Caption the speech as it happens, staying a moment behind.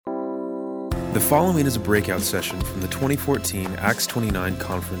The following is a breakout session from the 2014 Acts 29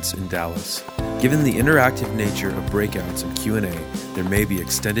 conference in Dallas. Given the interactive nature of breakouts and Q&A, there may be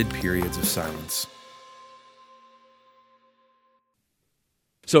extended periods of silence.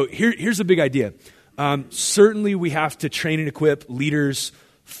 So here's the big idea. Certainly we have to train and equip leaders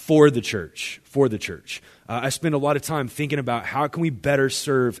for the church. I spend a lot of time thinking about how can we better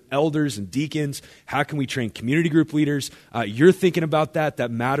serve elders and deacons? How can we train community group leaders? You're thinking about that.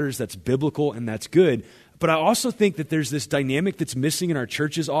 That matters. That's biblical, and that's good. But I also think that there's this dynamic that's missing in our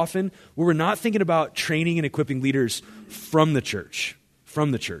churches often, where we're not thinking about training and equipping leaders from the church.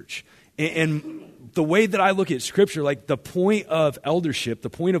 And the way that I look at Scripture, like the point of eldership, the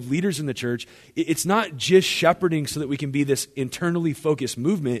point of leaders in the church, it's not just shepherding so that we can be this internally focused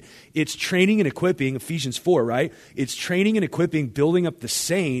movement. It's training and equipping, Ephesians 4, right? It's training and equipping, building up the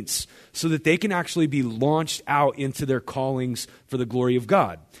saints so that they can actually be launched out into their callings for the glory of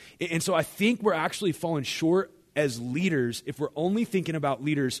God. And so I think we're actually falling short as leaders if we're only thinking about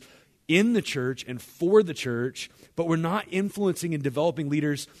leaders in the church and for the church, but we're not influencing and developing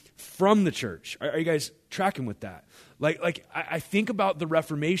leaders from the church. Are you guys tracking with that? Like I think about the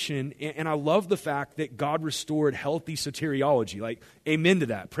Reformation, and I love the fact that God restored healthy soteriology. Like, amen to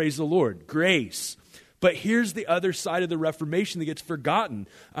that. Praise the Lord. Grace. But here's the other side of the Reformation that gets forgotten.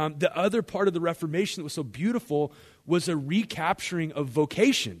 The other part of the Reformation that was so beautiful was a recapturing of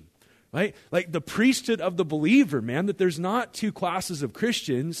vocation. Right? Like the priesthood of the believer, man, that there's not two classes of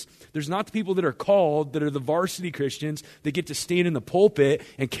Christians. There's not the people that are called, that are the varsity Christians, that get to stand in the pulpit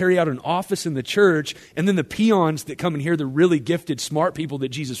and carry out an office in the church, and then the peons that come and hear the really gifted, smart people that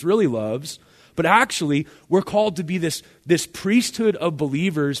Jesus really loves. But actually, we're called to be this priesthood of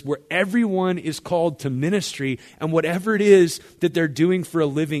believers where everyone is called to ministry, and whatever it is that they're doing for a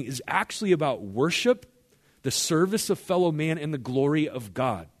living is actually about worship, the service of fellow man, and the glory of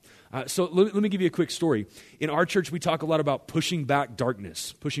God. So let me give you a quick story. In our church, we talk a lot about pushing back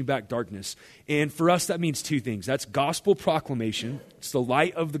darkness. And for us, that means two things. That's gospel proclamation. It's the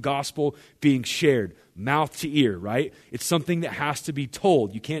light of the gospel being shared, mouth to ear, right? It's something that has to be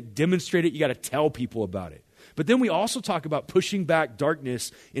told. You can't demonstrate it. You got to tell people about it. But then we also talk about pushing back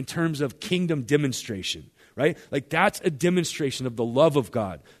darkness in terms of kingdom demonstration, right? Like that's a demonstration of the love of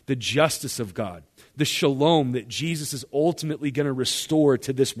God, the justice of God, the shalom that Jesus is ultimately going to restore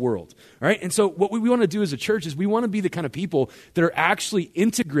to this world. All right? And so what we want to do as a church is we want to be the kind of people that are actually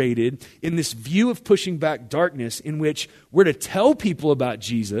integrated in this view of pushing back darkness, in which we're to tell people about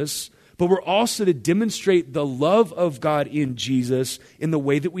Jesus, but we're also to demonstrate the love of God in Jesus in the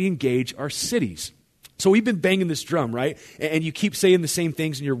way that we engage our cities. So we've been banging this drum, right? And you keep saying the same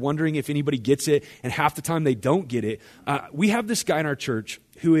things and you're wondering if anybody gets it, and half the time they don't get it. We have this guy in our church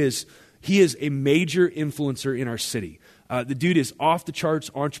who is a major influencer in our city. The dude is off the charts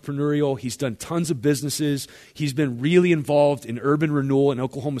entrepreneurial. He's done tons of businesses. He's been really involved in urban renewal in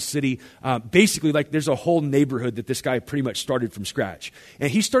Oklahoma City. Basically, like there's a whole neighborhood that this guy pretty much started from scratch. And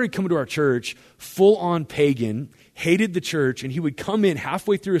he started coming to our church full-on pagan, hated the church, and he would come in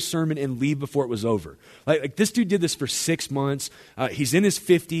halfway through a sermon and leave before it was over. Like this dude did this for 6 months. He's in his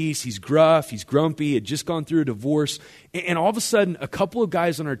 50s. He's gruff. He's grumpy. Had just gone through a divorce. And all of a sudden, a couple of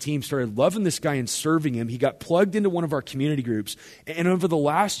guys on our team started loving this guy and serving him. He got plugged into one of our community groups. And over the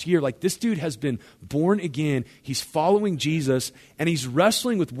last year, like this dude has been born again. He's following Jesus, and he's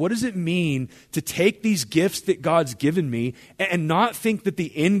wrestling with what does it mean to take these gifts that God's given me and not think that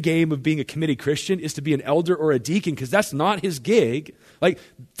the end game of being a committed Christian is to be an elder or a deacon, because that's not his gig. Like,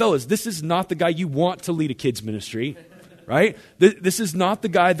 fellas, this is not the guy you want to lead a kids ministry, right? This is not the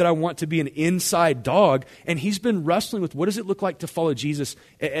guy that I want to be an inside dog. And he's been wrestling with what does it look like to follow Jesus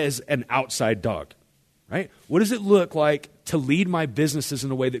as an outside dog, right? What does it look like to lead my businesses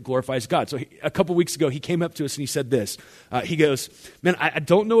in a way that glorifies God? So a couple weeks ago, he came up to us and he said this. He goes, man, I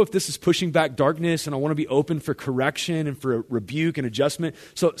don't know if this is pushing back darkness, and I want to be open for correction and for rebuke and adjustment.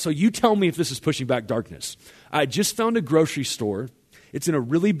 So you tell me if this is pushing back darkness. I just found a grocery store. It's in a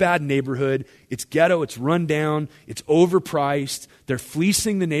really bad neighborhood. It's ghetto. It's run down. It's overpriced. They're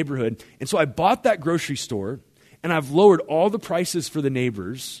fleecing the neighborhood. And so I bought that grocery store, and I've lowered all the prices for the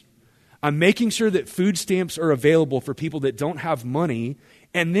neighbors. I'm making sure that food stamps are available for people that don't have money.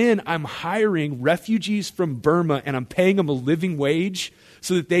 And then I'm hiring refugees from Burma, and I'm paying them a living wage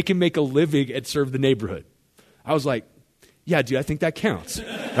so that they can make a living and serve the neighborhood. I was like, yeah, dude, I think that counts,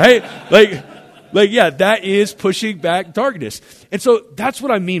 right? Like, yeah, that is pushing back darkness. And so that's what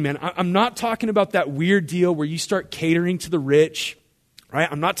I mean, man. I'm not talking about that weird deal where you start catering to the rich, right?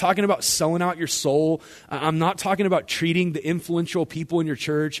 I'm not talking about selling out your soul. I'm not talking about treating the influential people in your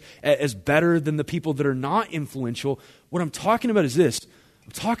church as better than the people that are not influential. What I'm talking about is this.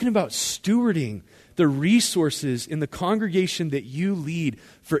 I'm talking about stewarding the resources in the congregation that you lead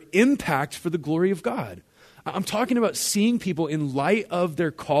for impact for the glory of God. I'm talking about seeing people in light of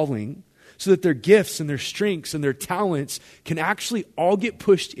their calling so that their gifts and their strengths and their talents can actually all get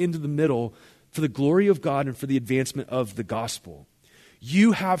pushed into the middle for the glory of God and for the advancement of the gospel.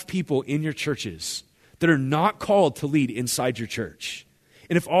 You have people in your churches that are not called to lead inside your church.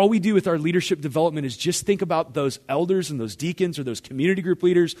 And if all we do with our leadership development is just think about those elders and those deacons or those community group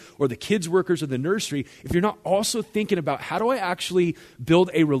leaders or the kids workers or the nursery, if you're not also thinking about how do I actually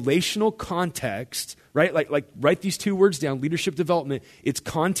build a relational context, right? Like write these two words down, leadership development. It's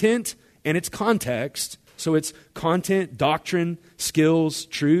content and it's context. So it's content, doctrine, skills,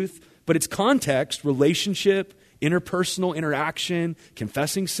 truth, but it's context, relationship, interpersonal interaction,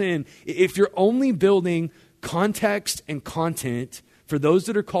 confessing sin. If you're only building context and content for those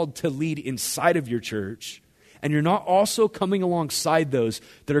that are called to lead inside of your church, and you're not also coming alongside those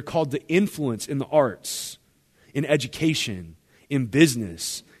that are called to influence in the arts, in education, in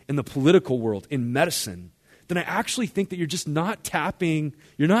business, in the political world, in medicine, then I actually think that you're just not tapping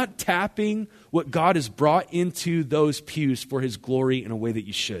what God has brought into those pews for his glory in a way that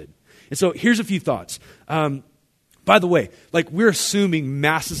you should. And so here's a few thoughts. By the way, we're assuming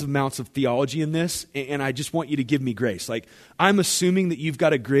massive amounts of theology in this, and I just want you to give me grace. I'm assuming that you've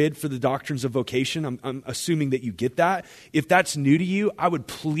got a grid for the doctrines of vocation. I'm assuming that you get that. If that's new to you, I would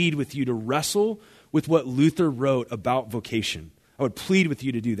plead with you to wrestle with what Luther wrote about vocation. I would plead with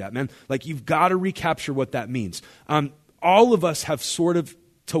you to do that, man. You've got to recapture what that means. All of us have sort of,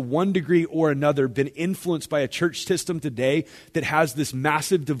 to one degree or another, been influenced by a church system today that has this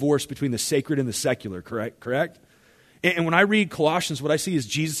massive divorce between the sacred and the secular, correct? And when I read Colossians, what I see is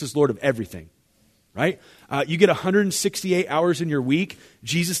Jesus is Lord of everything, right? You get 168 hours in your week.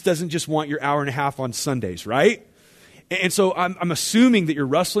 Jesus doesn't just want your hour and a half on Sundays, right? And so I'm assuming that you're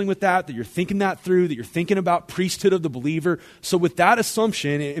wrestling with that you're thinking that through, that you're thinking about priesthood of the believer. So with that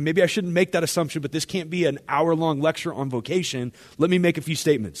assumption, and maybe I shouldn't make that assumption, but this can't be an hour-long lecture on vocation, let me make a few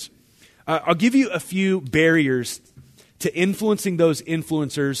statements. I'll give you a few barriers to influencing those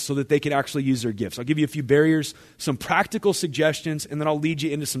influencers so that they can actually use their gifts. I'll give you a few barriers, some practical suggestions, and then I'll lead you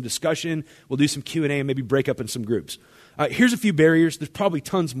into some discussion. We'll do some Q&A and maybe break up in some groups. Here's a few barriers. There's probably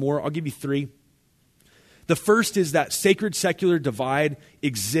tons more. I'll give you three. The first is that sacred-secular divide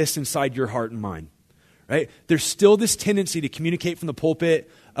exists inside your heart and mind, right? There's still this tendency to communicate from the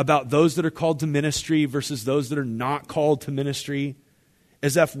pulpit about those that are called to ministry versus those that are not called to ministry,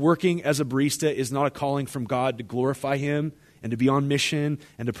 as if working as a barista is not a calling from God to glorify him and to be on mission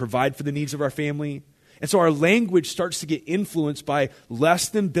and to provide for the needs of our family. And so our language starts to get influenced by less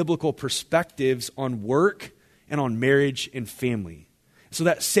than biblical perspectives on work and on marriage and family. So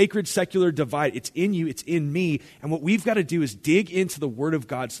that sacred secular divide, it's in you, it's in me. And what we've got to do is dig into the Word of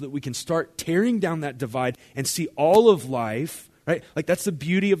God so that we can start tearing down that divide and see all of life, right? That's the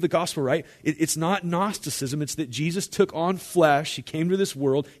beauty of the gospel, right? It's not Gnosticism. It's that Jesus took on flesh. He came to this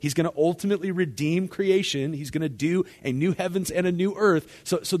world. He's going to ultimately redeem creation. He's going to do a new heavens and a new earth.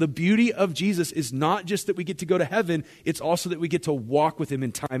 So the beauty of Jesus is not just that we get to go to heaven. It's also that we get to walk with him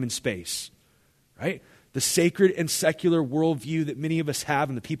in time and space, right? The sacred and secular worldview that many of us have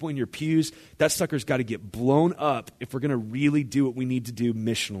and the people in your pews, that sucker's got to get blown up if we're going to really do what we need to do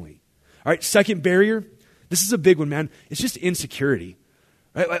missionally. All right, second barrier. This is a big one, man. It's just insecurity.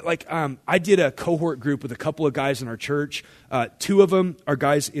 Right? I did a cohort group with a couple of guys in our church. Two of them are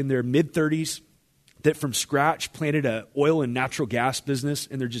guys in their mid-30s that from scratch planted an oil and natural gas business,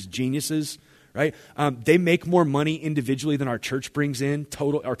 and they're just geniuses, right? They make more money individually than our church brings in,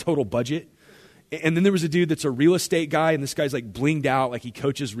 our total budget. And then there was a dude that's a real estate guy, and this guy's blinged out, he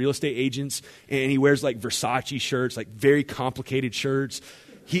coaches real estate agents, and he wears Versace shirts, very complicated shirts.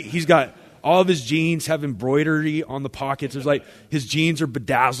 He's got all of his jeans have embroidery on the pockets. There's his jeans are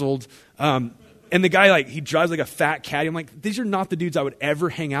bedazzled. And the guy, he drives a fat caddy. I'm these are not the dudes I would ever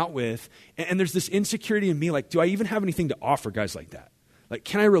hang out with. And there's this insecurity in me, do I even have anything to offer guys like that?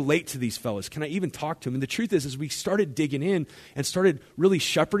 Can I relate to these fellas? Can I even talk to them? And the truth is we started digging in and started really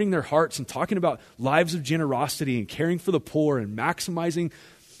shepherding their hearts and talking about lives of generosity and caring for the poor and maximizing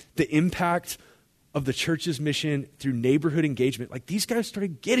the impact of the church's mission through neighborhood engagement. These guys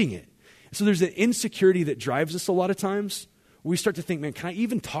started getting it. So there's an insecurity that drives us a lot of times. We start to think, man, can I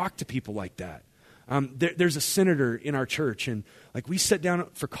even talk to people like that? There's a senator in our church, and we sat down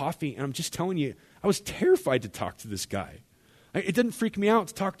for coffee, and I'm just telling you, I was terrified to talk to this guy. It didn't freak me out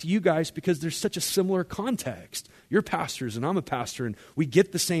to talk to you guys because there's such a similar context. You're pastors and I'm a pastor, and we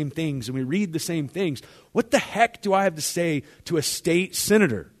get the same things and we read the same things. What the heck do I have to say to a state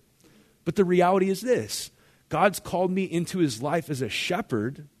senator? But the reality is this: God's called me into his life as a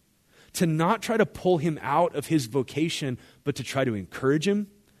shepherd to not try to pull him out of his vocation, but to try to encourage him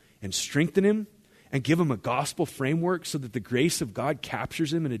and strengthen him and give him a gospel framework so that the grace of God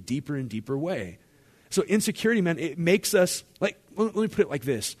captures him in a deeper and deeper way. So insecurity, man, it makes us, like, let me put it like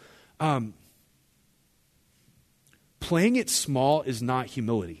this. Playing it small is not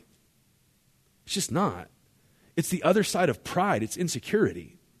humility. It's just not. It's the other side of pride. It's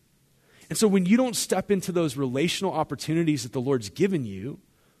insecurity. And so when you don't step into those relational opportunities that the Lord's given you,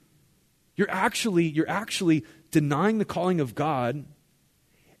 you're actually denying the calling of God,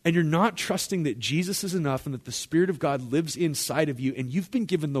 and you're not trusting that Jesus is enough and that the Spirit of God lives inside of you, and you've been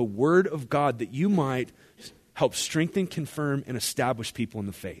given the Word of God that you might help strengthen, confirm, and establish people in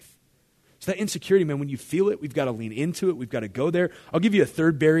the faith. So that insecurity, man, when you feel it, we've got to lean into it. We've got to go there. I'll give you a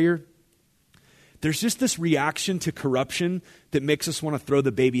third barrier. There's just this reaction to corruption that makes us want to throw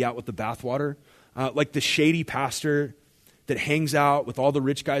the baby out with the bathwater. Like the shady pastor that hangs out with all the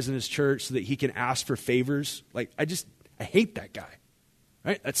rich guys in his church so that he can ask for favors. Like, I hate that guy.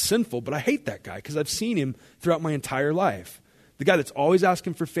 Right? That's sinful, but I hate that guy because I've seen him throughout my entire life. The guy that's always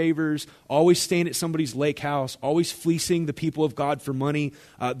asking for favors, always staying at somebody's lake house, always fleecing the people of God for money.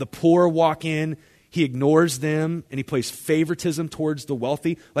 The poor walk in, he ignores them, and he plays favoritism towards the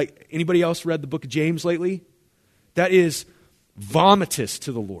wealthy. Like, anybody else read the book of James lately? That is vomitous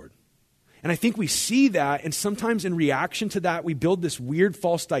to the Lord. And I think we see that, and sometimes in reaction to that, we build this weird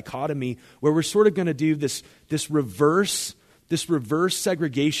false dichotomy where we're sort of going to do this reverse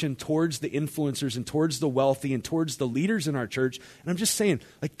segregation towards the influencers and towards the wealthy and towards the leaders in our church. And I'm just saying,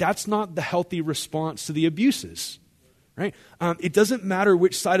 like, that's not the healthy response to the abuses, right? It doesn't matter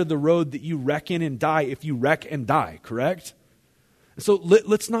which side of the road that you wreck in and die if you wreck and die, correct? So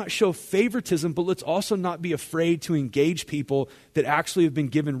let's not show favoritism, but let's also not be afraid to engage people that actually have been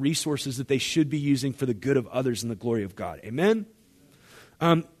given resources that they should be using for the good of others and the glory of God. Amen?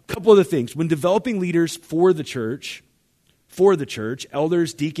 Couple other things. When developing leaders for the church,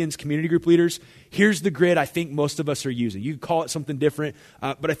 elders, deacons, community group leaders, here's the grid I think most of us are using. You could call it something different,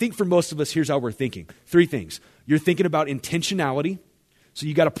 but I think for most of us, here's how we're thinking. 3 things. You're thinking about intentionality, so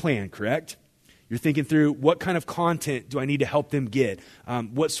you got a plan, correct? You're thinking through what kind of content do I need to help them get?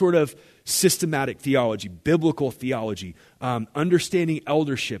 What sort of systematic theology, biblical theology, understanding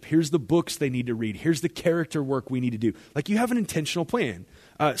eldership. Here's the books they need to read. Here's the character work we need to do. Like, you have an intentional plan.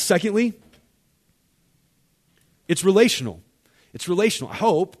 Secondly, it's relational. It's relational. I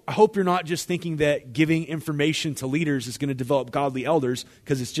hope you're not just thinking that giving information to leaders is going to develop godly elders,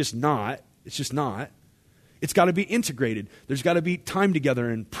 because it's just not. It's just not. It's got to be integrated. There's got to be time together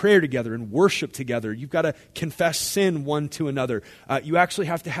and prayer together and worship together. You've got to confess sin one to another. You actually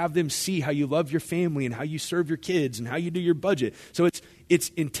have to have them see how you love your family and how you serve your kids and how you do your budget. So it's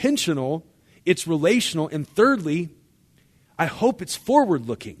intentional, it's relational, and thirdly, I hope it's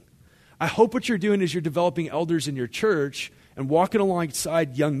forward-looking. I hope what you're doing is you're developing elders in your church and walking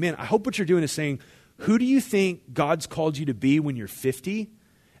alongside young men. I hope what you're doing is saying, who do you think God's called you to be when you're 50?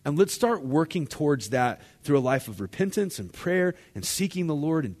 And let's start working towards that through a life of repentance and prayer and seeking the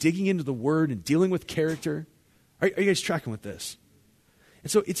Lord and digging into the Word and dealing with character. Are you guys tracking with this?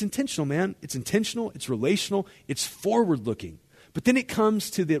 And so it's intentional, man. It's intentional. It's relational. It's forward-looking. But then it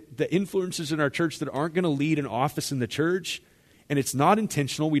comes to the influences in our church that aren't going to lead an office in the church, and it's not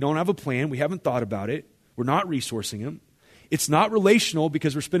intentional. We don't have a plan. We haven't thought about it. We're not resourcing them. It's not relational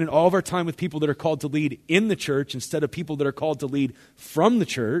because we're spending all of our time with people that are called to lead in the church instead of people that are called to lead from the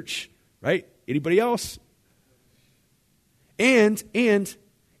church, right? Anybody else? And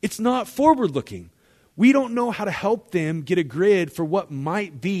it's not forward-looking. We don't know how to help them get a grid for what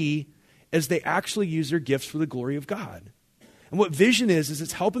might be as they actually use their gifts for the glory of God. And what vision is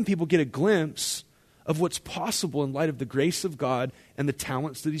it's helping people get a glimpse of what's possible in light of the grace of God and the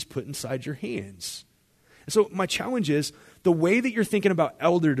talents that He's put inside your hands. And so my challenge is, the way that you're thinking about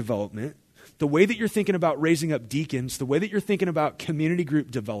elder development, the way that you're thinking about raising up deacons, the way that you're thinking about community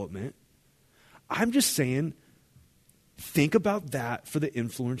group development, I'm just saying, think about that for the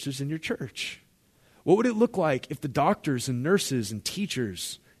influencers in your church. What would it look like if the doctors and nurses and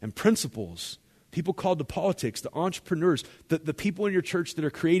teachers and principals, people called to politics, the entrepreneurs, the people in your church that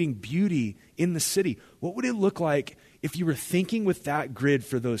are creating beauty in the city, what would it look like if you were thinking with that grid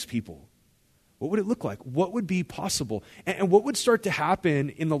for those people? What would it look like? What would be possible? And what would start to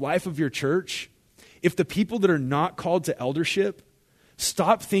happen in the life of your church if the people that are not called to eldership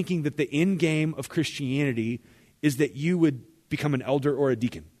stop thinking that the end game of Christianity is that you would become an elder or a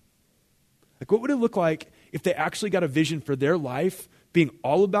deacon? Like, what would it look like if they actually got a vision for their life being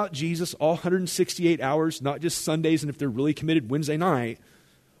all about Jesus all 168 hours, not just Sundays, and if they're really committed, Wednesday night?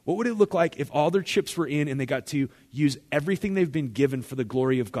 What would it look like if all their chips were in and they got to use everything they've been given for the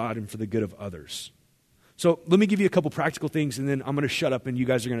glory of God and for the good of others? So let me give you a couple practical things, and then I'm going to shut up and you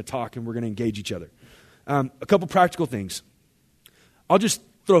guys are going to talk and we're going to engage each other. A couple practical things. I'll just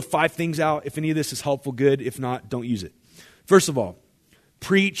throw 5 things out. If any of this is helpful, good. If not, don't use it. First of all,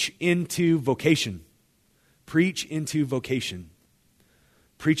 preach into vocation. Preach into vocation.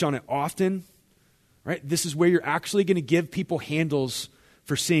 Preach on it often, right? This is where you're actually going to give people handles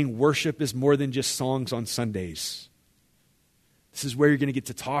for seeing worship as more than just songs on Sundays. This is where you're going to get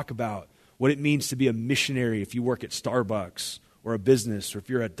to talk about what it means to be a missionary if you work at Starbucks or a business or if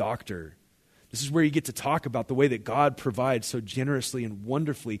you're a doctor. This is where you get to talk about the way that God provides so generously and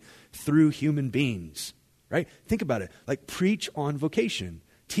wonderfully through human beings, right? Think about it. Like, preach on vocation.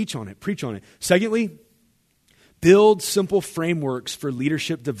 Teach on it. Preach on it. Secondly, build simple frameworks for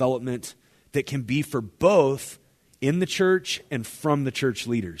leadership development that can be for both in the church and from the church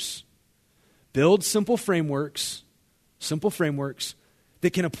leaders. Build simple frameworks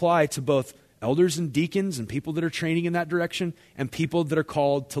that can apply to both elders and deacons and people that are training in that direction and people that are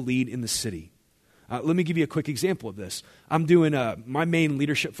called to lead in the city. Let me give you a quick example of this. I'm doing my main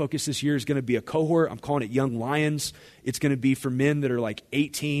leadership focus this year is going to be a cohort. I'm calling it Young Lions. It's going to be for men that are like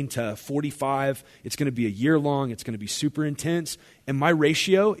 18 to 45. It's going to be a year long. It's going to be super intense. And my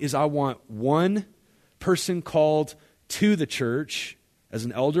ratio is I want one person called to the church as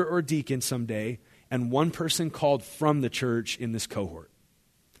an elder or deacon someday, and one person called from the church in this cohort.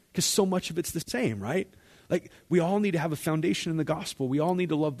 Because so much of it's the same, right? Like, we all need to have a foundation in the gospel. We all need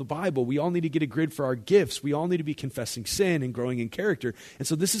to love the Bible. We all need to get a grid for our gifts. We all need to be confessing sin and growing in character. And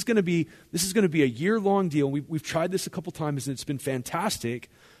so this is going to be a year-long deal. We've tried this a couple times, and it's been fantastic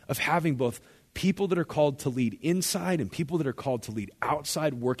of having both people that are called to lead inside and people that are called to lead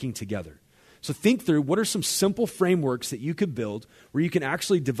outside working together. So think through what are some simple frameworks that you could build where you can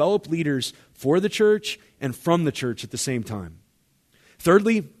actually develop leaders for the church and from the church at the same time.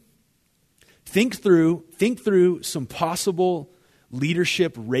 Thirdly, think through some possible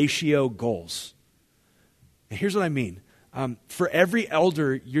leadership ratio goals. And here's what I mean. For every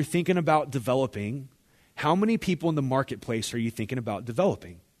elder you're thinking about developing, how many people in the marketplace are you thinking about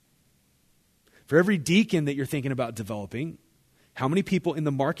developing? For every deacon that you're thinking about developing, how many people in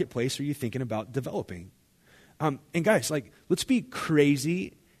the marketplace are you thinking about developing? And guys, like, let's be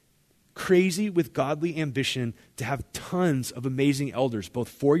crazy with godly ambition to have tons of amazing elders, both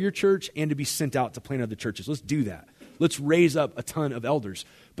for your church and to be sent out to plant other churches. Let's do that. Let's raise up a ton of elders.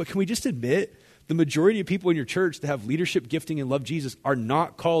 But can we just admit the majority of people in your church that have leadership gifting and love Jesus are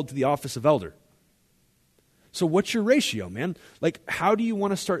not called to the office of elder? So what's your ratio, man? Like, how do you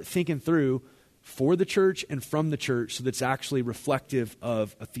want to start thinking through for the church and from the church so that's actually reflective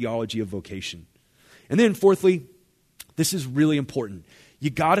of a theology of vocation? And then fourthly, this is really important. You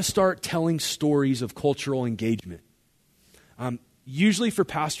got to start telling stories of cultural engagement. Usually for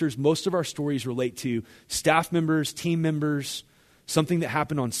pastors, most of our stories relate to staff members, team members, something that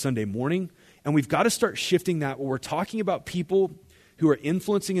happened on Sunday morning. And we've got to start shifting that where we're talking about people who are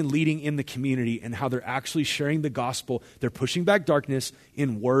influencing and leading in the community and how they're actually sharing the gospel. They're pushing back darkness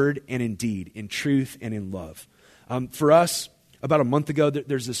in word and in deed, in truth and in love. For us, about a month ago,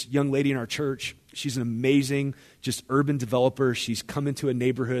 there's this young lady in our church. She's an amazing, just urban developer. She's come into a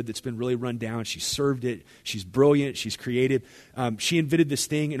neighborhood that's been really run down. She served it. She's brilliant. She's creative. She invented this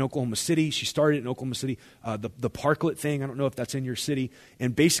thing in Oklahoma City. She started it in Oklahoma City, the parklet thing. I don't know if that's in your city.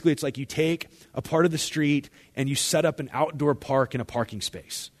 And basically, it's like you take a part of the street and you set up an outdoor park in a parking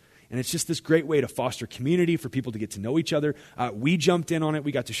space. And it's just this great way to foster community for people to get to know each other. We jumped in on it.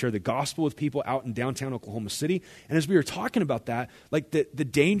 We got to share the gospel with people out in downtown Oklahoma City. And as we were talking about that, like the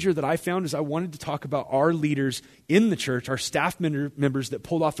danger that I found is I wanted to talk about our leaders in the church, our staff members that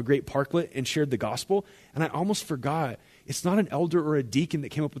pulled off a great parklet and shared the gospel. And I almost forgot, it's not an elder or a deacon that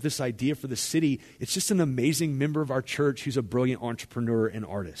came up with this idea for the city. It's just an amazing member of our church who's a brilliant entrepreneur and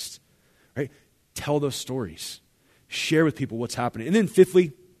artist, right? Tell those stories. Share with people what's happening. And then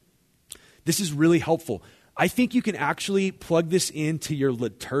fifthly, this is really helpful. I think you can actually plug this into your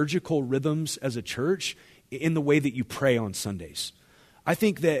liturgical rhythms as a church in the way that you pray on Sundays. I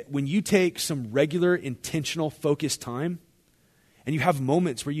think that when you take some regular, intentional, focused time, and you have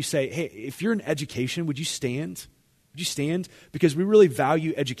moments where you say, hey, if you're in education, would you stand? Would you stand? Because we really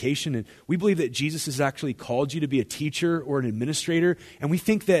value education, and we believe that Jesus has actually called you to be a teacher or an administrator, and we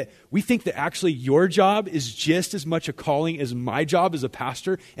think that actually your job is just as much a calling as my job as a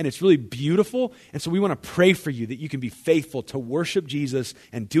pastor, and it's really beautiful. And so we want to pray for you that you can be faithful to worship Jesus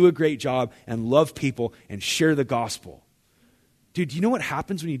and do a great job and love people and share the gospel. Dude, do you know what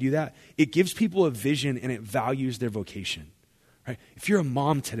happens when you do that? It gives people a vision and it values their vocation. right? If you're a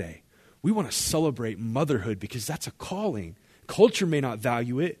mom today, we want to celebrate motherhood because that's a calling. Culture may not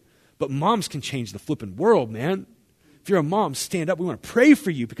value it, but moms can change the flipping world, man. If you're a mom, stand up. We want to pray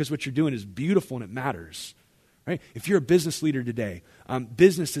for you because what you're doing is beautiful and it matters. Right? If you're a business leader today,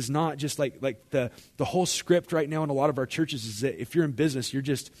 business is not just like the whole script right now in a lot of our churches is that if you're in business, you're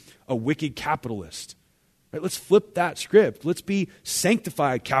just a wicked capitalist. Right? Let's flip that script. Let's be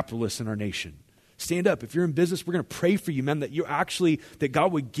sanctified capitalists in our nation. Stand up. If you're in business, we're going to pray for you, man, that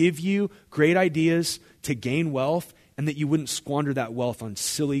God would give you great ideas to gain wealth and that you wouldn't squander that wealth on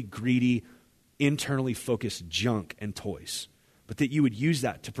silly, greedy, internally focused junk and toys. But that you would use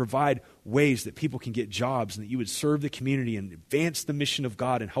that to provide ways that people can get jobs and that you would serve the community and advance the mission of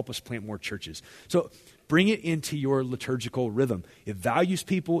God and help us plant more churches. So bring it into your liturgical rhythm. It values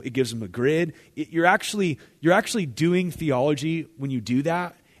people. It gives them a grid. You're actually doing theology when you do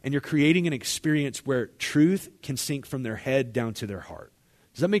that, and you're creating an experience where truth can sink from their head down to their heart.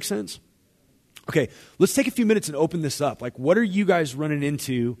 Does that make sense? Okay, let's take a few minutes and open this up. Like, what are you guys running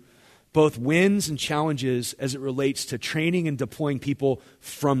into, both wins and challenges as it relates to training and deploying people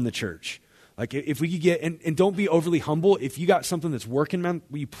from the church? Like if we could get, and don't be overly humble, if you got something that's working, man,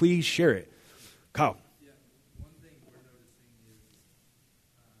 will you please share it? Kyle. Yeah, one thing we're noticing is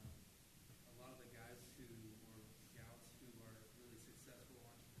a lot of the guys or scouts who are really successful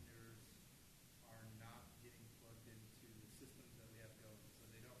entrepreneurs are not getting plugged into the systems that we have going.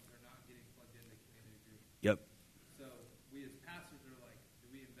 So they're not getting plugged into community group. Yep. So we as pastors are like,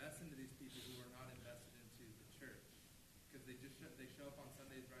 do we invest into these people who are not invested into the church? Because they show up on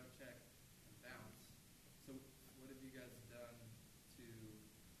Sundays, write a check, and bounce. So what have you guys done to,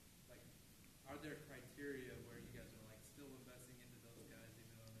 like, are there criteria where you guys are like still investing into those guys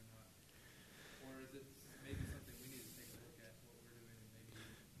even though they're not? Or is it maybe something we need to take a look at what we're doing and maybe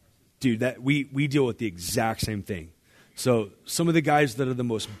our system? Dude, that we deal with the exact same thing. So some of the guys that are the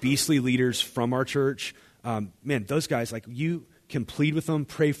most beastly leaders from our church, man, those guys, like, you can plead with them,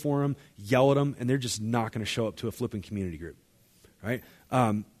 pray for them, yell at them, and they're just not going to show up to a flipping community group, right?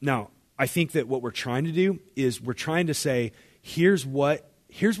 Now, I think that what we're trying to do is we're trying to say, here's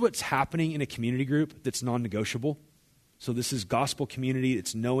what's happening in a community group that's non-negotiable. So this is gospel community.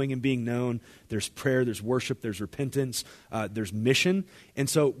 It's knowing and being known. There's prayer, there's worship, there's repentance, there's mission. And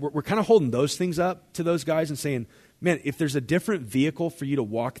so we're kind of holding those things up to those guys and saying, man, if there's a different vehicle for you to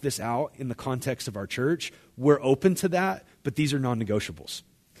walk this out in the context of our church, we're open to that, but these are non-negotiables.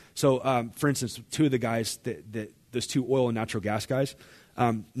 So, for instance, two of the guys, those two oil and natural gas guys,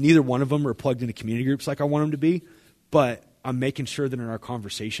 neither one of them are plugged into community groups like I want them to be, but I'm making sure that in our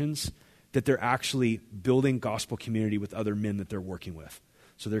conversations that they're actually building gospel community with other men that they're working with.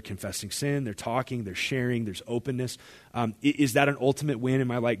 So they're confessing sin, they're talking, they're sharing, there's openness. Is that an ultimate win? Am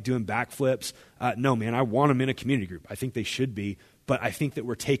I like doing backflips? No, man, I want them in a community group. I think they should be, but I think that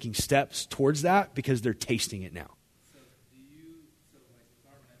we're taking steps towards that because they're tasting it now. So like with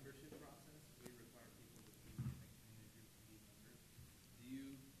our membership process, we require people to be in a community group to be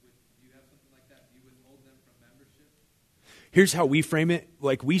members. Do you have something like that? Do you withhold them from membership? Here's how we frame it.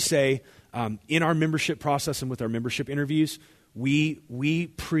 Like we say, in our membership process and with our membership interviews, we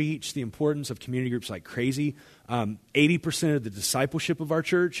preach the importance of community groups like crazy. 80% of the discipleship of our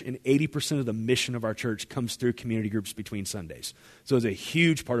church and 80% of the mission of our church comes through community groups between Sundays. So it's a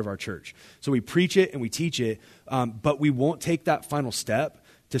huge part of our church. So we preach it and we teach it, but we won't take that final step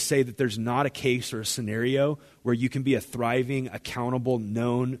to say that there's not a case or a scenario where you can be a thriving, accountable,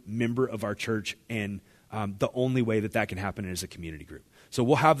 known member of our church, and the only way that can happen is a community group. So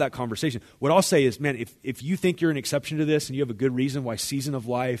we'll have that conversation. What I'll say is, man, if you think you're an exception to this and you have a good reason why season of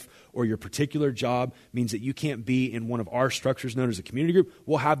life or your particular job means that you can't be in one of our structures known as a community group,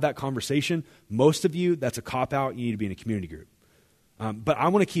 we'll have that conversation. Most of you, that's a cop-out. You need to be in a community group. But I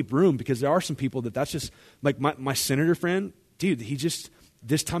want to keep room because there are some people that's just, like my senator friend, dude, he just,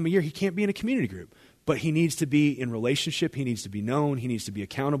 this time of year, he can't be in a community group. But he needs to be in relationship. He needs to be known. He needs to be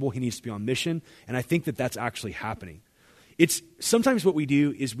accountable. He needs to be on mission. And I think that that's actually happening. It's sometimes what we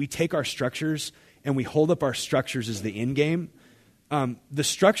do is we take our structures and we hold up our structures as the end game. The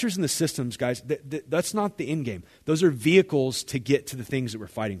structures and the systems, guys, that's not the end game. Those are vehicles to get to the things that we're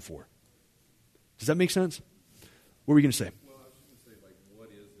fighting for. Does that make sense? What were you going to say? Well, I was just going to say, like, what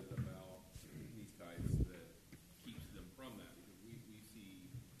is it about these guys that keeps them from that? Because we see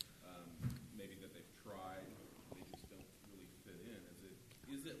maybe that they've tried, they just don't really fit in.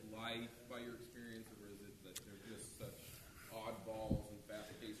 Is it life by your experience, or is it that they're just such oddballs and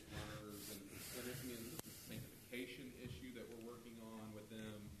fast-paced runners? And I mean, this is a sanctification issue that we're working on with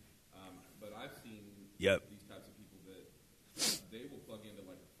them. But I've seen these types of people that they will plug into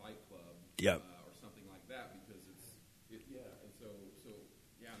like a fight club. Yep. Or something like that because it's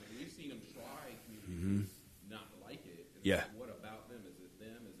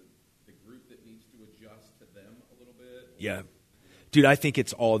to adjust to them a little bit? Yeah. Dude, I think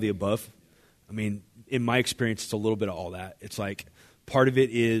it's all of the above. I mean, in my experience, it's a little bit of all that. It's like part of it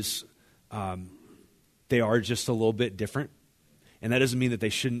is they are just a little bit different. And that doesn't mean that they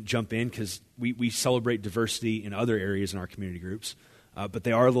shouldn't jump in, because we celebrate diversity in other areas in our community groups. But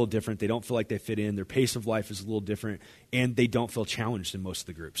they are a little different. They don't feel like they fit in. Their pace of life is a little different. And they don't feel challenged in most of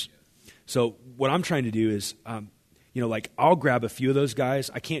the groups. So what I'm trying to do is, like I'll grab a few of those guys.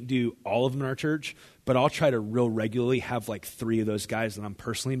 I can't do all of them in our church, but I'll try to real regularly have like 3 of those guys that I'm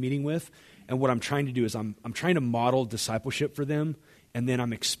personally meeting with. And what I'm trying to do is I'm trying to model discipleship for them, and then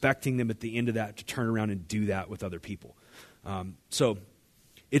I'm expecting them at the end of that to turn around and do that with other people. So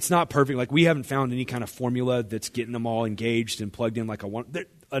it's not perfect. Like, we haven't found any kind of formula that's getting them all engaged and plugged in like I want.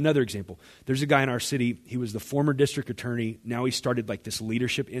 Another example, there's a guy in our city. He was the former district attorney. Now he started like this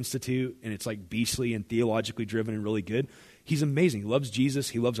leadership institute, and it's like beastly and theologically driven and really good. He's amazing. He loves Jesus.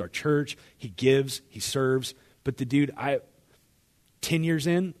 He loves our church. He gives. He serves. But the dude, 10 years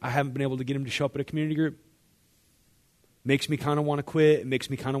in, I haven't been able to get him to show up at a community group. Makes me kind of want to quit. It makes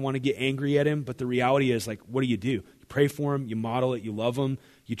me kind of want to get angry at him. But the reality is, like, what do? You pray for him. You model it. You love him.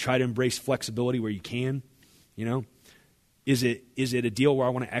 You try to embrace flexibility where you can, Is it a deal where I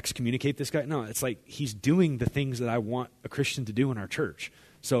want to excommunicate this guy? No, it's like he's doing the things that I want a Christian to do in our church.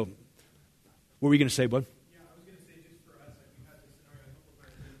 So what were you going to say, bud? Yeah, I was going to say, just for us, like, we've had this scenario a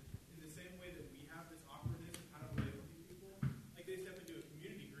couple times. In the same way that we have this awkwardness of how to relate with these people, like, they step into a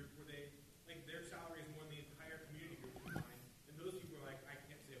community group where their salary is more than the entire community group combined, and those people are like, I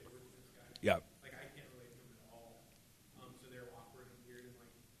can't say a word to this guy. Yeah. Like, I can't relate to him at all. So they're awkward and weird, and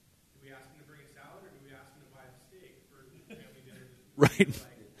like, do we ask him to bring a salad, or do we ask him to buy a steak for family dinner? Right.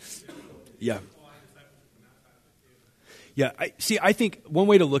 Yeah. Yeah. I think one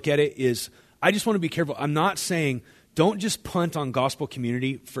way to look at it is, I just want to be careful. I'm not saying don't just punt on gospel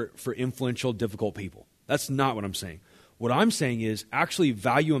community for influential, difficult people. That's not what I'm saying. What I'm saying is actually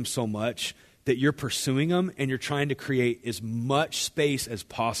value them so much that you're pursuing them, and you're trying to create as much space as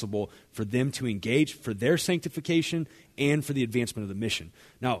possible for them to engage, for their sanctification and for the advancement of the mission.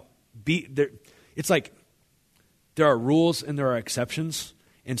 Now, it's like there are rules and there are exceptions,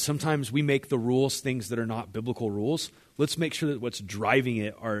 and sometimes we make the rules things that are not biblical rules. Let's make sure that what's driving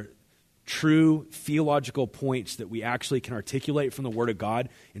it are true theological points that we actually can articulate from the Word of God,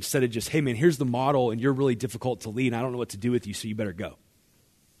 instead of just, hey man, here's the model and you're really difficult to lead and I don't know what to do with you, so you better go.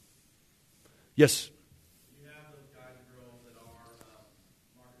 Yes? You have those guys and girls that are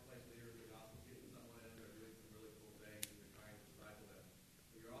marketplace leaders, the gospel getting someone in, they're doing some really cool things, and you're trying to disciple them.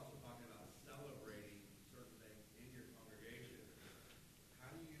 But you're also talking about celebrating certain things in your congregation.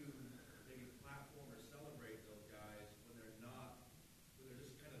 How do you maybe platform or celebrate those guys when they're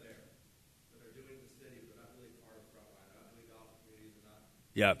just kind of there? When they're doing the city, but not really part of Frontline, not really gospel communities, and not...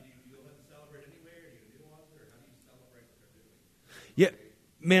 Yeah. Do you let them celebrate anyway, or do you nuance it, or how do you celebrate what they're doing? Yeah,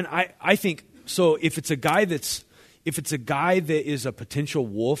 man, I think... So if it's a guy that is a potential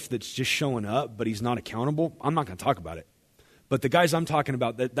wolf that's just showing up, but he's not accountable, I'm not going to talk about it. But the guys I'm talking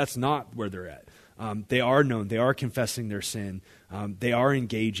about, that's not where they're at. They are known. They are confessing their sin. They are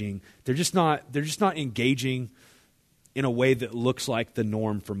engaging. They're just not engaging in a way that looks like the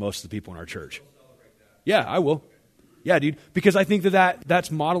norm for most of the people in our church. Yeah, I will. Yeah, dude, because I think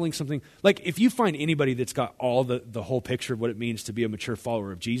that's modeling something. Like, if you find anybody that's got all the whole picture of what it means to be a mature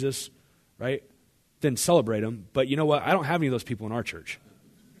follower of Jesus, right, then celebrate them. But you know what? I don't have any of those people in our church.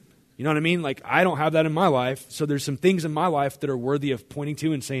 You know what I mean? Like, I don't have that in my life. So there's some things in my life that are worthy of pointing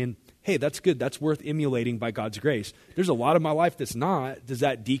to and saying, hey, that's good. That's worth emulating by God's grace. There's a lot of my life that's not. Does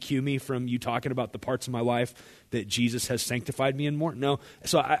that DQ me from you talking about the parts of my life that Jesus has sanctified me in more? No.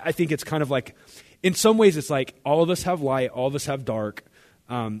 So I think it's kind of like, in some ways it's like all of us have light, all of us have dark.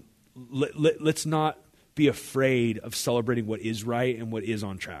 Let's not be afraid of celebrating what is right and what is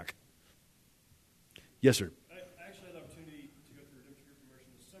on track. Yes, sir. I actually had the opportunity to go through Redemption Group immersion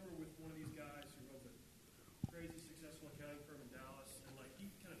this summer with one of these guys who runs a crazy successful accounting firm in Dallas, and like he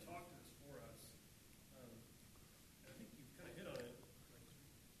kind of talked to this for us. And I think you kind of hit on it. Like,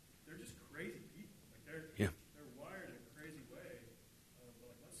 they're just crazy people. Like they're wired in a crazy way. But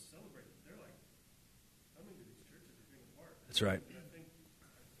like, let's celebrate them. They're like coming to these churches and being a part. That's right. And I think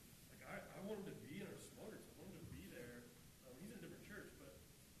like I want him to be in our small groups. I want him to be there. He's in a different church, but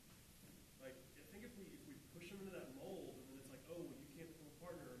like, I think if we push them into that mold, and then it's like, oh, well, you can't become a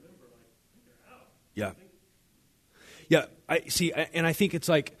partner or a member, like, I think they're out. Yeah. Yeah, I see, and I think it's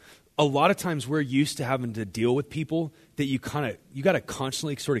like a lot of times we're used to having to deal with people that you got to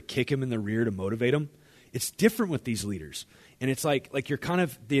constantly sort of kick them in the rear to motivate them. It's different with these leaders. And it's like you're kind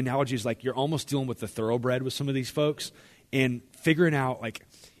of, the analogy is like you're almost dealing with the thoroughbred with some of these folks and figuring out, like,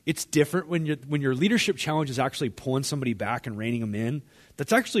 It's different when your leadership challenge is actually pulling somebody back and reining them in.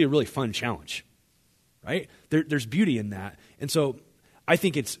 That's actually a really fun challenge, right? There's beauty in that. And so I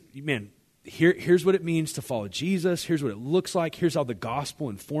think it's, here's what it means to follow Jesus. Here's what it looks like. Here's how the gospel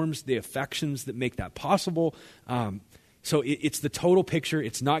informs the affections that make that possible. So it's the total picture.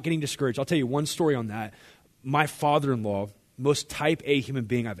 It's not getting discouraged. I'll tell you one story on that. My father-in-law, most type A human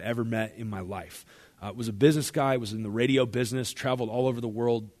being I've ever met in my life, was a business guy, was in the radio business, traveled all over the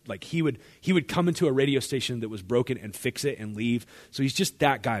world. Like he would come into a radio station that was broken and fix it and leave. So he's just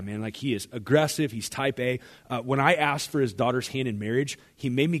that guy, man. Like he is aggressive. He's type A. When I asked for his daughter's hand in marriage,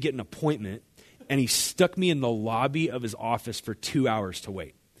 he made me get an appointment, and he stuck me in the lobby of his office for 2 hours to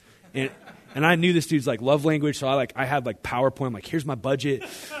wait. And I knew this dude's like love language, so I had like PowerPoint. I'm like, here's my budget.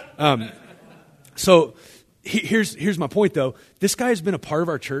 So here's my point, though. This guy has been a part of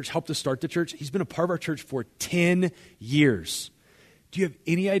our church, helped us start the church. He's been a part of our church for 10 years. Do you have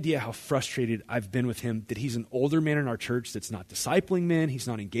any idea how frustrated I've been with him that he's an older man in our church that's not discipling men, he's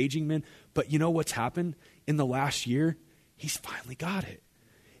not engaging men? But you know what's happened? In the last year, he's finally got it.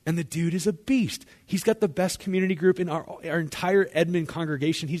 And the dude is a beast. He's got the best community group in our entire Edmond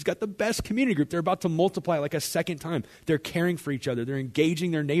congregation. He's got the best community group. They're about to multiply like a second time. They're caring for each other. They're engaging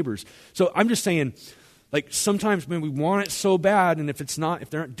their neighbors. So I'm just saying, like sometimes, man, we want it so bad, and if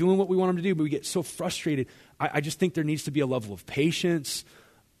they're not doing what we want them to do, but we get so frustrated. I just think there needs to be a level of patience.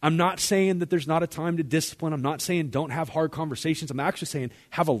 I'm not saying that there's not a time to discipline. I'm not saying don't have hard conversations. I'm actually saying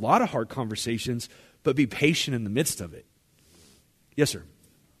have a lot of hard conversations, but be patient in the midst of it. Yes, sir.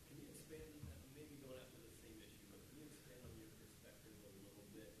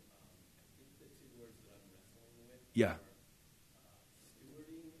 Yeah.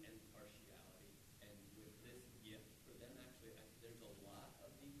 Stewarding and partiality. And with this gift for them, actually, there's a lot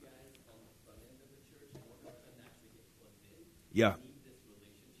of these guys on the front end of the church. In order for them to actually get plugged in, Yeah. they need this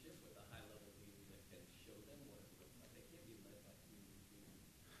relationship with a high-level leader that can show them what it looks like. They can't be led by community leaders.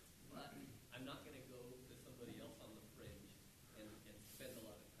 But I'm not going to go to somebody else on the fringe and spend a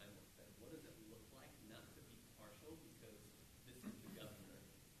lot of time with them. What does it look like not to be partial, because this is the governor,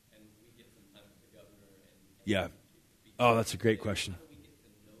 and we get some time with the governor. Yeah. Oh, that's a great question.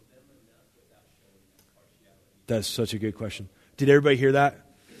 That's such a good question. Did everybody hear that?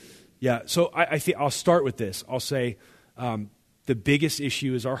 Yeah. So I think I'll start with this. I'll say the biggest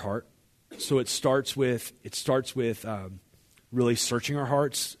issue is our heart. So it starts with really searching our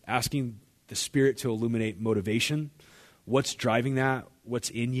hearts, asking the Spirit to illuminate motivation. What's driving that?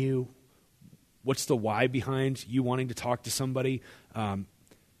 What's in you? What's the why behind you wanting to talk to somebody? Are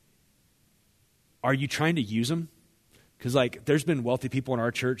you trying to use them? Because there's been wealthy people in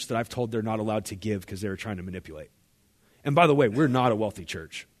our church that I've told they're not allowed to give because they were trying to manipulate. And by the way, we're not a wealthy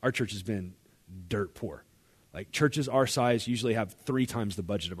church. Our church has been dirt poor. Churches our size usually have 3 times the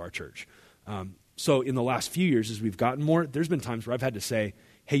budget of our church. So in the last few years, as we've gotten more, there's been times where I've had to say,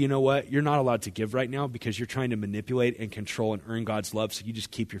 hey, you know what? You're not allowed to give right now because you're trying to manipulate and control and earn God's love, so you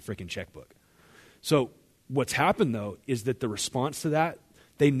just keep your freaking checkbook. So what's happened, though, is that the response to that,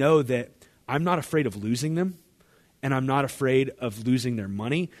 they know that I'm not afraid of losing them, and I'm not afraid of losing their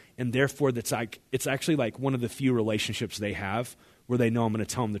money, and therefore it's actually like one of the few relationships they have where they know I'm going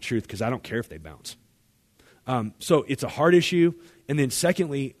to tell them the truth because I don't care if they bounce. So it's a hard issue. And then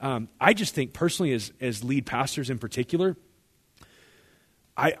secondly, I just think personally as lead pastors in particular,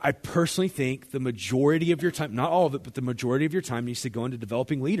 I personally think the majority of your time, not all of it, but the majority of your time needs to go into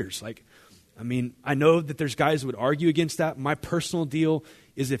developing leaders. I know that there's guys that would argue against that. My personal deal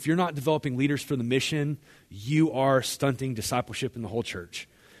is if you're not developing leaders for the mission, you are stunting discipleship in the whole church.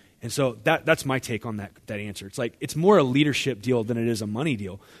 And so that's my take on that answer. It's more a leadership deal than it is a money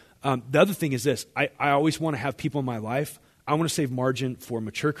deal. The other thing is this. I always want to have people in my life. I want to save margin for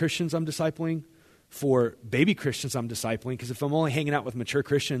mature Christians I'm discipling, for baby Christians I'm discipling, because if I'm only hanging out with mature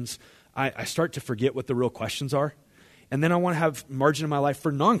Christians, I start to forget what the real questions are. And then I want to have margin in my life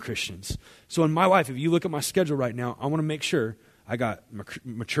for non-Christians. So in my life, if you look at my schedule right now, I want to make sure I got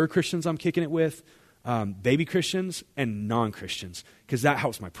mature Christians I'm kicking it with, baby Christians, and non-Christians, because that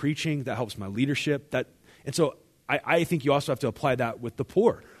helps my preaching, that helps my leadership. And so I think you also have to apply that with the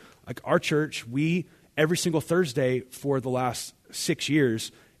poor. Our church, every single Thursday for the last 6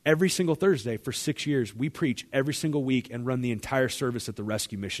 years, every single Thursday for 6 years, we preach every single week and run the entire service at the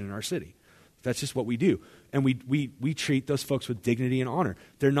rescue mission in our city. That's just what we do. And we treat those folks with dignity and honor.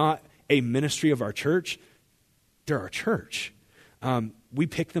 They're not a ministry of our church. They're our church. We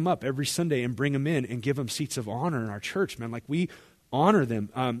pick them up every Sunday and bring them in and give them seats of honor in our church, man. We honor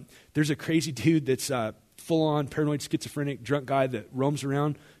them. There's a crazy dude that's full-on paranoid schizophrenic drunk guy that roams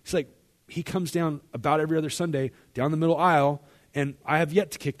around. He comes down about every other Sunday down the middle aisle And I have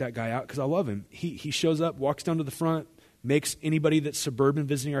yet to kick that guy out because I love him. He shows up, walks down to the front, makes anybody that's suburban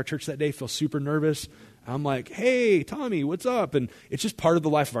visiting our church that day feel super nervous. I'm like, hey, Tommy, what's up? And it's just part of the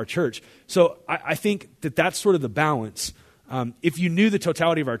life of our church. So I think that that's sort of the balance. If you knew the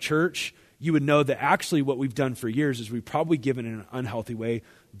totality of our church, you would know that actually what we've done for years is we've probably given in an unhealthy way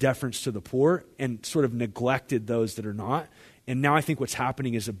deference to the poor and sort of neglected those that are not. And now I think what's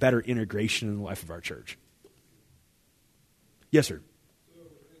happening is a better integration in the life of our church. Yes, sir. So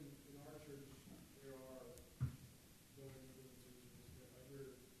in our church, there are those influencers that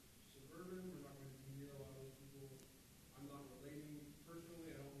we're suburban. We're not going to be near a lot of those people. I'm not relating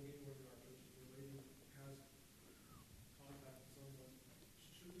personally. I don't think anyone in our church is relating, has contact with someone.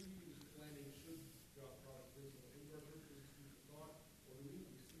 Should we be planning, should God product wisdom into our church as people thought, or do we need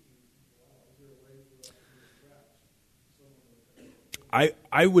to be seeking these people out? Is there a way for us to attract someone like that?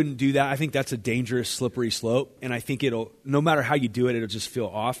 I wouldn't do that. I think that's a dangerous, slippery slope, and I think it'll, no matter how you do it, it'll just feel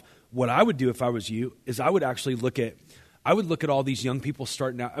off. What I would do if I was you is I would actually look at all these young people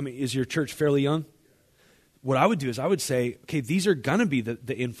starting out. I mean, is your church fairly young? What I would do is I would say, okay, these are going to be the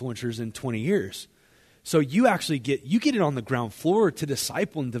influencers in 20 years. So you actually get it on the ground floor to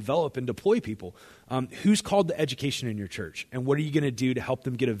disciple and develop and deploy people. Who's called to education in your church? And what are you going to do to help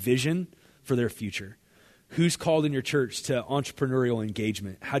them get a vision for their future? Who's called in your church to entrepreneurial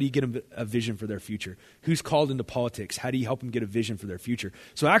engagement? How do you get them a vision for their future? Who's called into politics? How do you help them get a vision for their future?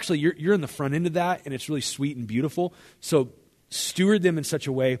 So actually, you're in the front end of that, and it's really sweet and beautiful. So steward them in such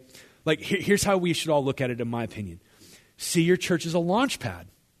a way. Like, here's how we should all look at it, in my opinion. See your church as a launch pad.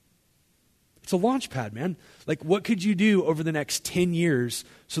 It's a launch pad, man. Like, what could you do over the next 10 years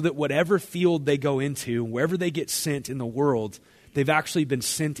so that whatever field they go into, wherever they get sent in the world, they've actually been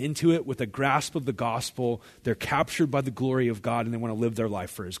sent into it with a grasp of the gospel. They're captured by the glory of God, and they want to live their life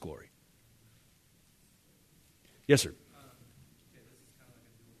for his glory. Yes, sir. Okay, this is kind of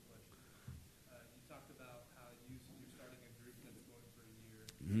like a dual question. You talked about how you're starting a group that's going for a year.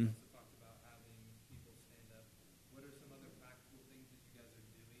 You also talked about having people stand up. What are some other practical things that you guys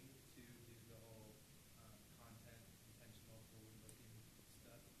are doing to do the whole content, intentional, forward-looking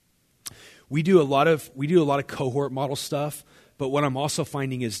stuff? We do a lot of cohort model stuff. But what I'm also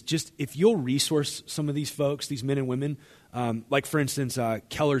finding is just if you'll resource some of these folks, these men and women, like for instance,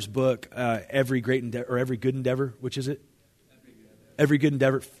 Keller's book, Every Good Endeavor, which is it? Every Good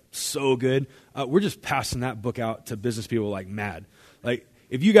Endeavor, so good. We're just passing that book out to business people like mad. Like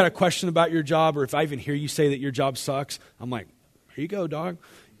if you got a question about your job, or if I even hear you say that your job sucks, I'm like, here you go, dog.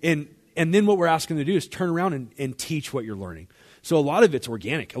 And then what we're asking them to do is turn around and teach what you're learning. So a lot of it's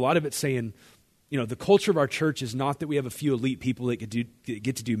organic. A lot of it's saying, you know, the culture of our church is not that we have a few elite people that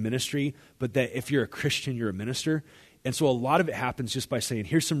get to do ministry, but that if you're a Christian, you're a minister. And so a lot of it happens just by saying,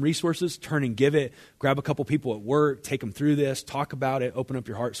 here's some resources, turn and give it, grab a couple people at work, take them through this, talk about it, open up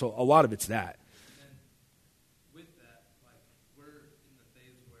your heart. So a lot of it's that. And with that, like, we're in the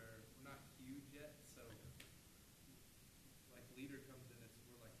phase where we're not huge yet, so like leader comes in,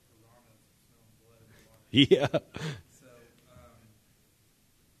 we're like piranhas smelling blood in the water. Yeah.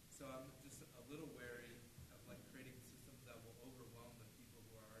 So I'm just a little wary of like creating systems that will overwhelm the people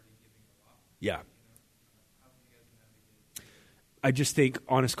who are already giving a lot. Yeah. How do you guys navigate? I just think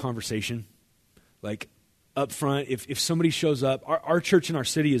honest conversation, like up front, if somebody shows up, our church in our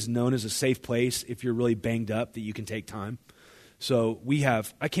city is known as a safe place if you're really banged up that you can take time. So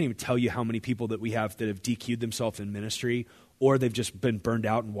I can't even tell you how many people that we have that have DQ'd themselves in ministry, or they've just been burned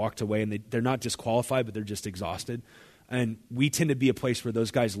out and walked away, and they're not disqualified, but they're just exhausted. And we tend to be a place where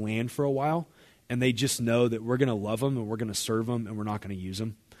those guys land for a while, and they just know that we're going to love them and we're going to serve them and we're not going to use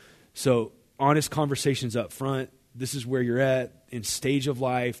them. So honest conversations up front. This is where you're at in stage of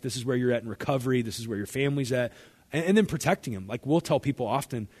life. This is where you're at in recovery. This is where your family's at. And then protecting them. Like we'll tell people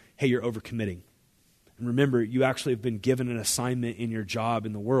often, hey, you're overcommitting. And remember, you actually have been given an assignment in your job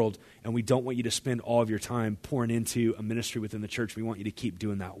in the world, and we don't want you to spend all of your time pouring into a ministry within the church. We want you to keep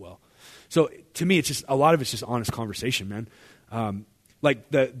doing that well. So to me, it's just a lot of it's just honest conversation, man. Like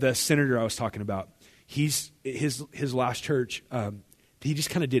the senator I was talking about, his last church, he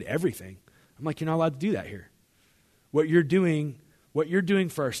just kind of did everything. I'm like, you're not allowed to do that here. What you're doing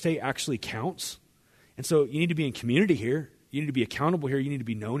for our state actually counts. And so you need to be in community here. You need to be accountable here. You need to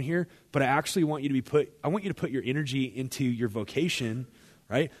be known here. But I actually want you to put your energy into your vocation,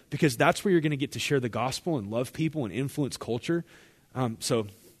 right? Because that's where you're going to get to share the gospel and love people and influence culture. So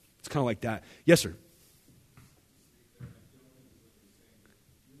it's kind of like that. Yes, sir.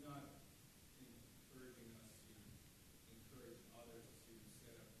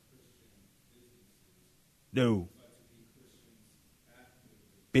 No.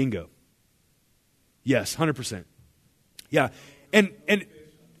 Bingo. Yes, 100%. Yeah. And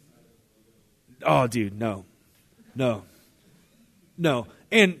oh, dude, no.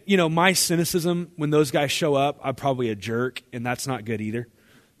 And, my cynicism, when those guys show up, I'm probably a jerk, and that's not good either.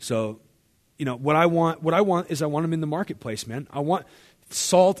 So, what I want is I want them in the marketplace, man. I want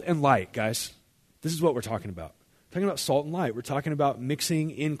salt and light, guys. This is what we're talking about. We're talking about salt and light. We're talking about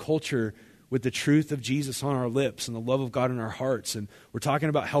mixing in culture with the truth of Jesus on our lips and the love of God in our hearts. And we're talking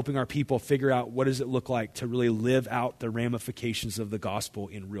about helping our people figure out what does it look like to really live out the ramifications of the gospel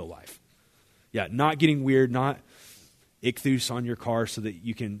in real life. Yeah, not getting weird, not ichthus on your car so that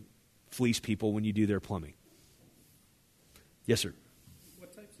you can fleece people when you do their plumbing. Yes, sir.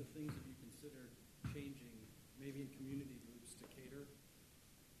 What types of things have you considered changing, maybe in community groups to cater?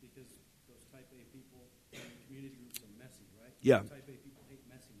 Because those type A people in community groups are messy, right? Yeah. Type A people hate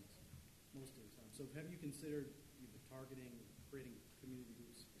messiness most of the time. So have you considered either targeting, creating community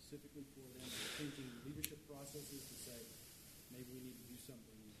groups specifically for them, or changing leadership processes to say maybe we need to do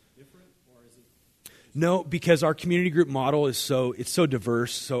something different, or is it? No, because our community group model is so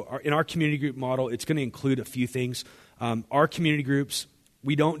diverse. So in our community group model, it's going to include a few things. Our community groups,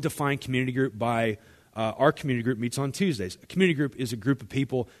 we don't define community group by our community group meets on Tuesdays. A community group is a group of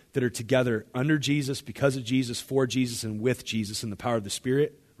people that are together under Jesus, because of Jesus, for Jesus, and with Jesus in the power of the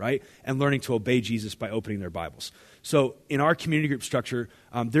Spirit, right? And learning to obey Jesus by opening their Bibles. So in our community group structure,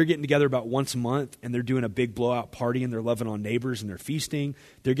 they're getting together about once a month, and they're doing a big blowout party, and they're loving on neighbors, and they're feasting.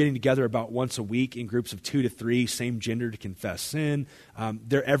 They're getting together about once a week in groups of 2 to 3, same gender, to confess sin.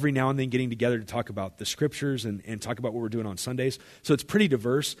 They're every now and then getting together to talk about the scriptures and talk about what we're doing on Sundays. So it's pretty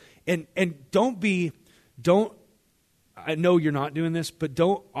diverse. And I know you're not doing this, but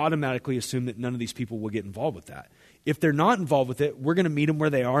don't automatically assume that none of these people will get involved with that. If they're not involved with it, we're going to meet them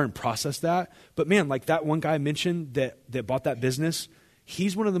where they are and process that. But man, like that one guy I mentioned that bought that business,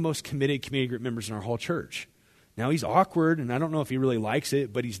 he's one of the most committed community group members in our whole church. Now he's awkward, and I don't know if he really likes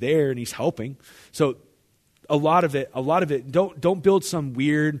it, but he's there and he's helping. So a lot of it, don't build some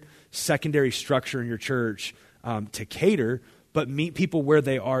weird secondary structure in your church to cater, but meet people where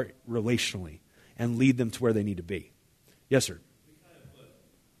they are relationally and lead them to where they need to be. Yes, sir. We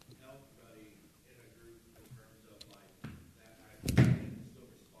kind of put everybody in a group in terms of like that guy is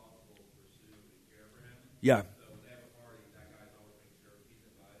still responsible for Sue and care for him. Yeah. So when they have a party, that guy's always making sure he's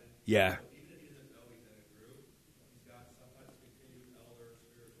invited. Yeah. So even if he doesn't know he's in a group, he's got sometimes continued elder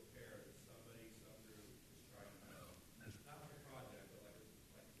spiritual care that somebody, some group is trying to know. Not like a project, but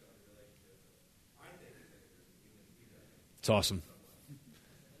like a relationship. I think he's in a group, even if he doesn't. It's awesome.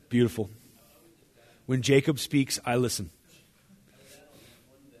 Beautiful. When Jacob speaks, I listen. One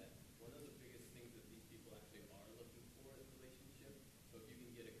of the biggest things that these people actually are looking for is relationship. So if you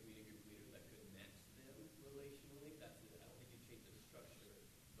can get a community group leader that could match them relationally, that's it. I don't think you change the structure,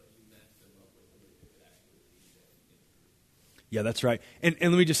 but you match them up with somebody that could actually lead them in the group. Yeah, that's right. And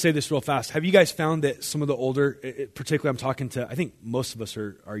let me just say this real fast. Have you guys found that some of the older, particularly I'm talking to, I think most of us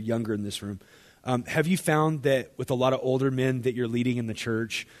are younger in this room. Have you found that with a lot of older men that you're leading in the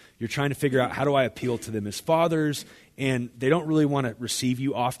church, you're trying to figure out how do I appeal to them as fathers, and they don't really want to receive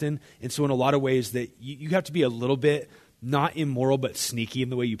you often. And so in a lot of ways that you have to be a little bit not immoral but sneaky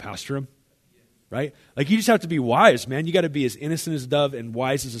in the way you pastor them, right? Like you just have to be wise, man. You got to be as innocent as a dove and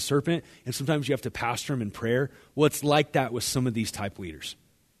wise as a serpent, and sometimes you have to pastor them in prayer. Well, it's like that with some of these type leaders.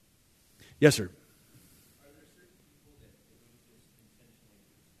 Yes, sir.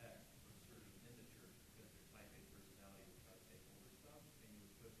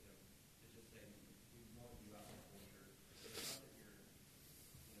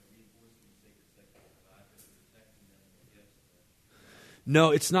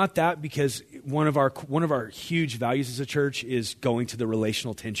 No, it's not that, because one of our huge values as a church is going to the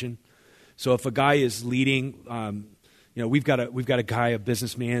relational tension. So if a guy is leading, we've got a guy, a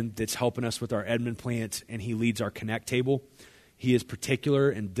businessman that's helping us with our Edmond plant, and he leads our Connect table. He is particular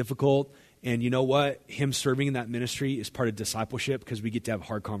and difficult, and you know what? Him serving in that ministry is part of discipleship because we get to have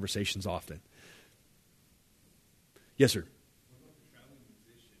hard conversations often. Yes, sir.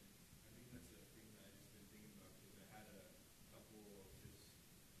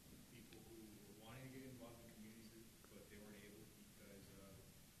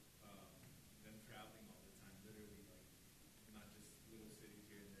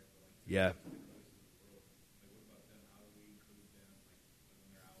 Yeah.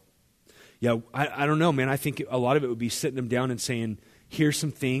 Yeah, I don't know, man. I think a lot of it would be sitting them down and saying, here's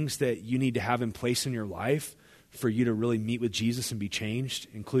some things that you need to have in place in your life for you to really meet with Jesus and be changed,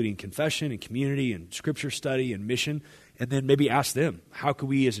 including confession and community and scripture study and mission. And then maybe ask them, how could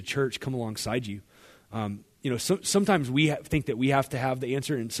we as a church come alongside you? Sometimes we think that we have to have the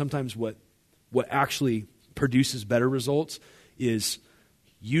answer, and sometimes what actually produces better results is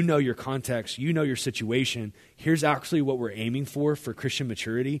you know your context, you know your situation. Here's actually what we're aiming for Christian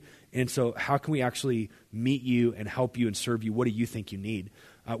maturity. And so how can we actually meet you and help you and serve you? What do you think you need?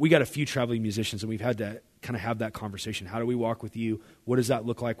 We got a few traveling musicians, and we've had to kind of have that conversation. How do we walk with you? What does that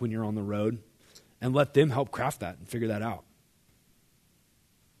look like when you're on the road? And let them help craft that and figure that out.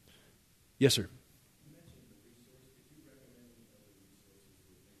 Yes, sir.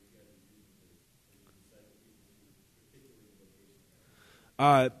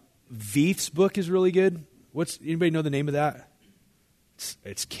 Veith's book is really good. Anybody know the name of that?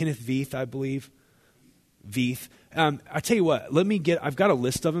 It's Kenneth Veith, I believe. Veith. I tell you what, I've got a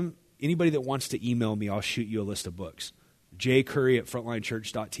list of them. Anybody that wants to email me, I'll shoot you a list of books.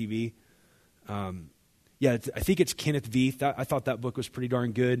 jcurry@frontlinechurch.tv. I think it's Kenneth Veith. I thought that book was pretty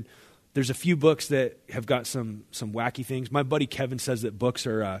darn good. There's a few books that have got some wacky things. My buddy Kevin says that books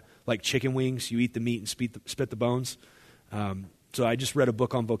are like chicken wings. You eat the meat and spit the bones. So I just read a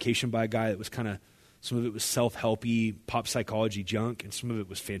book on vocation by a guy that was some of it was self-helpy, pop psychology junk, and some of it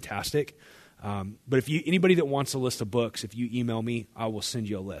was fantastic. But anybody that wants a list of books, if you email me, I will send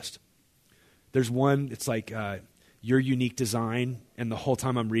you a list. There's one, it's like Your Unique Design, and the whole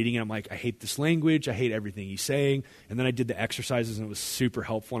time I'm reading it, I'm like, I hate this language, I hate everything he's saying. And then I did the exercises, and it was super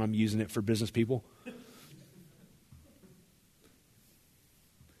helpful, and I'm using it for business people.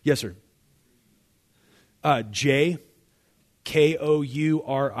 Yes, sir.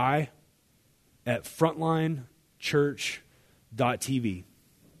 JKOURI @frontlinechurch.tv,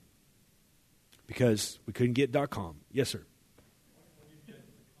 because we couldn't get .com. Yes, sir.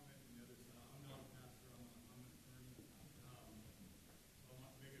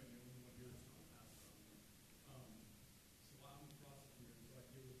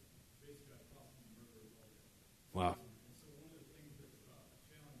 Wow.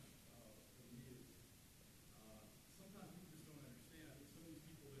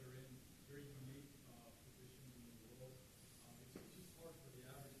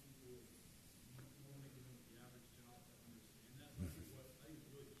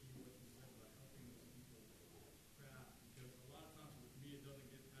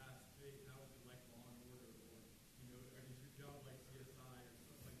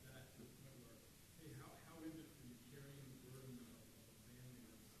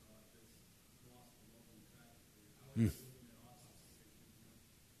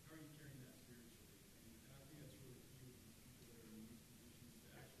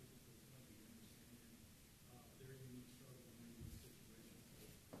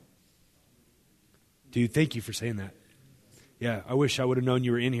 Dude, thank you for saying that. Yeah, I wish I would have known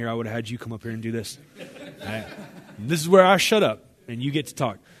you were in here. I would have had you come up here and do this. This is where I shut up and you get to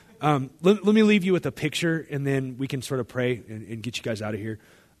talk. Let me leave you with a picture, and then we can sort of pray and get you guys out of here.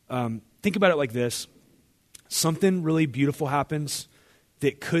 Think about it like this. Something really beautiful happens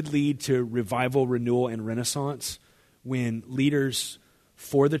that could lead to revival, renewal, and renaissance when leaders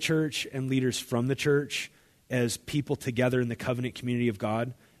for the church and leaders from the church, as people together in the covenant community of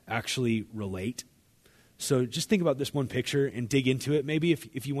God, actually relate. So just think about this one picture and dig into it. Maybe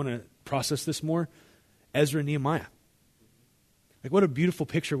if you want to process this more, Ezra and Nehemiah. Like, what a beautiful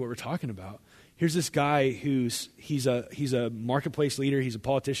picture of what we're talking about. Here's this guy he's a marketplace leader. He's a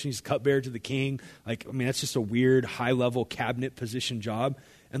politician. He's cupbearer to the king. That's just a weird high-level cabinet position job.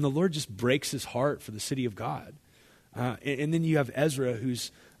 And the Lord just breaks his heart for the city of God. And then you have Ezra,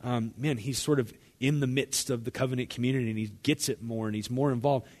 who's, he's sort of in the midst of the covenant community, and he gets it more, and he's more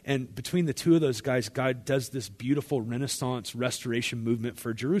involved. And between the two of those guys, God does this beautiful Renaissance restoration movement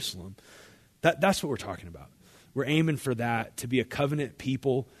for Jerusalem. That's what we're talking about. We're aiming for that, to be a covenant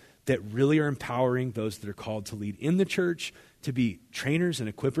people that really are empowering those that are called to lead in the church, to be trainers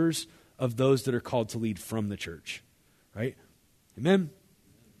and equippers of those that are called to lead from the church. Right? Amen?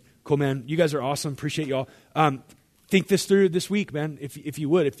 Cool, man. You guys are awesome. Appreciate y'all. Think this through this week, man, if you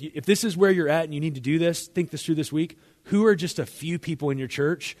would. If this is where you're at and you need to do this, think this through this week. Who are just a few people in your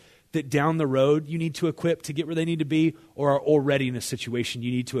church that down the road you need to equip to get where they need to be, or are already in a situation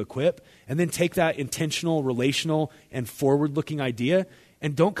you need to equip? And then take that intentional, relational, and forward-looking idea,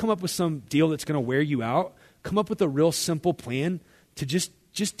 and don't come up with some deal that's going to wear you out. Come up with a real simple plan to just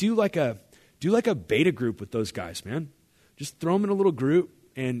do like a beta group with those guys, man. Just throw them in a little group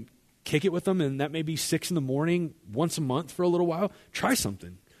and kick it with them, and that may be 6 a.m, once a month for a little while. Try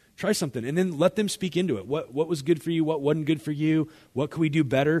something, and then let them speak into it. What was good for you? What wasn't good for you? What could we do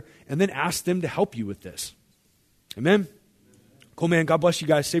better? And then ask them to help you with this. Amen? Cool, man. God bless you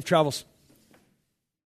guys. Safe travels.